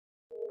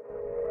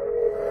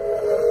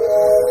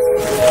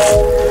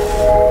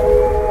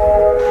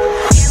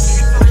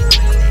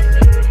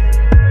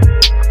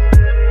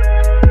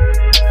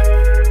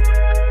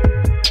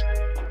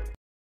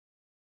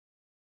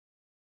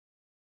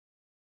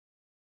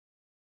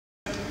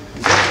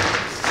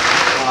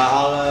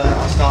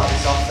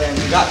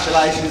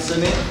Congratulations,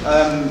 Sonny.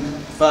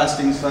 First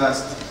things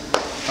first,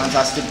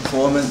 fantastic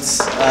performance.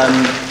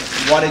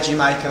 What did you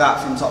make of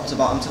that from top to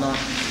bottom tonight?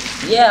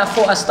 Yeah, I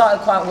thought I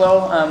started quite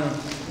well.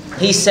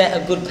 He set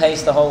a good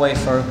pace the whole way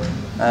through.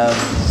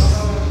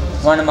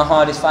 One of my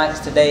hardest fights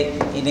to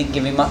date. He didn't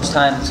give me much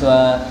time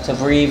to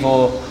breathe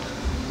or,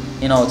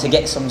 you know, to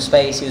get some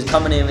space. He was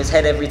coming in with his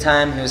head every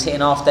time. He was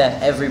hitting after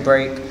every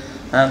break.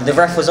 The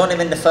ref was on him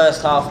in the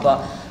first half,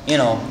 but you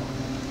know,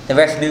 the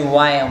ref knew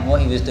why and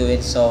what he was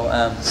doing, so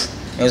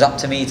it was up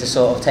to me to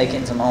sort of take it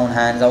into my own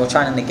hands. I was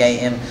trying to negate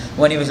him.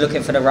 When he was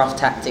looking for the rough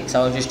tactics,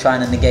 I was just trying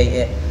to negate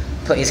it,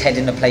 put his head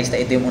in the place that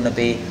he didn't want to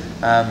be,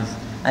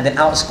 and then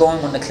outscore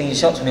him on the clean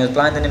shots when he was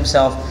blinding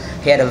himself.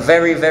 He had a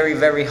very, very,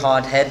 very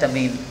hard head. I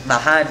mean, my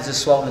hands are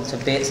swollen to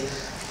bits.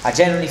 I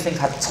generally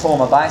think I tore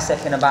my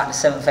bicep in about the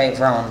 7th, 8th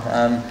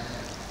round.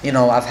 You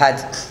know, I've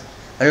had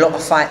a lot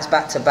of fights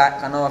back to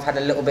back. I know I've had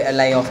a little bit of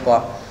layoff,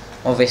 but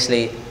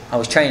obviously I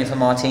was training for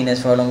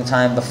Martinez for a long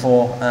time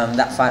before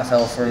that fight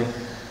fell through,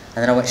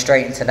 and then I went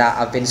straight into that.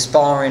 I've been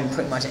sparring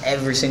pretty much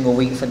every single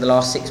week for the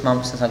last 6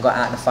 months since I got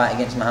out of the fight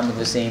against Mohammed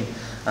Wasim.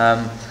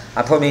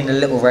 I probably need a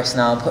little rest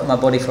now. I'm putting my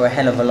body through a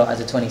hell of a lot as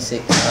a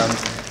 26.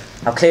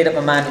 I've cleared up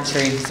my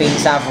mandatory.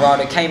 Felix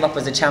Alvarado came up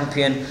as a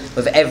champion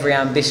with every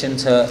ambition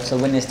to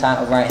win this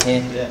title right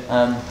here.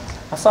 Yeah.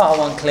 I thought I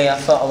won clear, I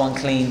thought I won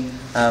clean.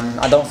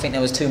 I don't think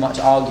there was too much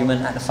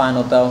argument at the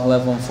final bell,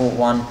 whoever won fought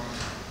won.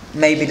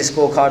 Maybe the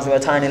scorecards were a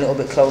tiny little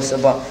bit closer,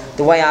 but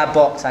the way I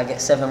box, I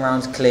get 7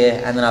 rounds clear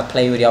and then I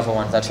play with the other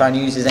ones. I try and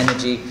use his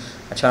energy,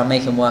 I try and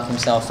make him work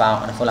himself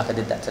out, and I feel like I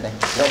did that today.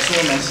 What sort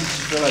of message do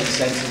you feel like you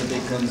sent to the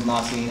big guns,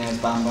 Martinez,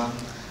 Bam Bam?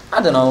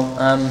 I don't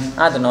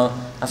know.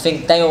 I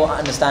think they all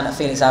understand that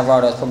Felix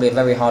Alvarado is probably a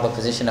very hard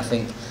opposition. I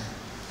think,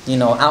 you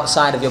know,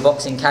 outside of your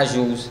boxing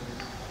casuals,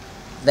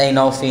 they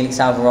know Felix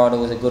Alvarado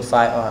was a good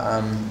fighter,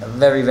 a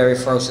very, very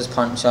ferocious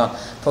puncher,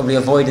 probably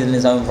avoided in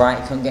his own right,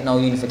 couldn't get no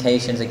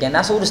unifications. Again,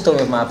 that's all the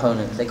story of my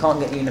opponents. They can't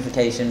get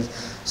unifications,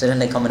 so then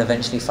they come and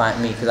eventually fight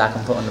me because I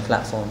can put on the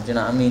platform. Do you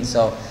know what I mean?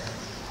 So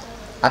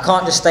I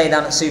can't just stay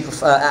down at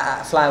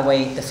at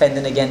flyweight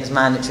defending against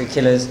mandatory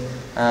killers.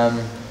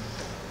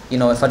 You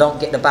know, if I don't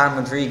get the Bam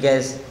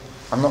Rodriguez,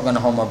 I'm not going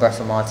to hold my breath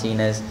for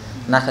Martinez.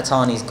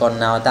 Nakatani's gone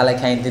now.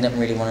 Dalekane didn't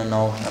really want to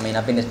know. I mean,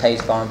 I've been his paid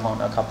sparring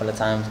partner a couple of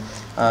times.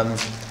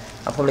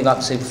 I'll probably go up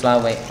to super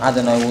flyweight. I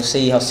don't know, we'll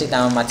see. I'll sit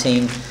down with my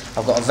team.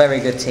 I've got a very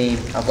good team.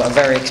 I've got a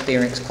very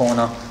experienced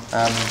corner.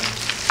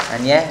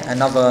 And yeah,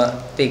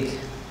 another big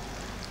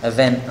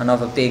event,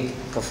 another big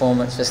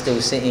performance for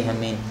Steel City. I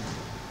mean,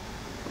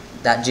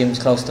 that gym's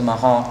close to my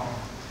heart.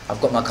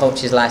 I've got my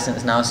coach's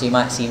license now, so you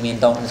might see me in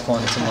Dalton's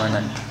corner tomorrow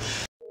night.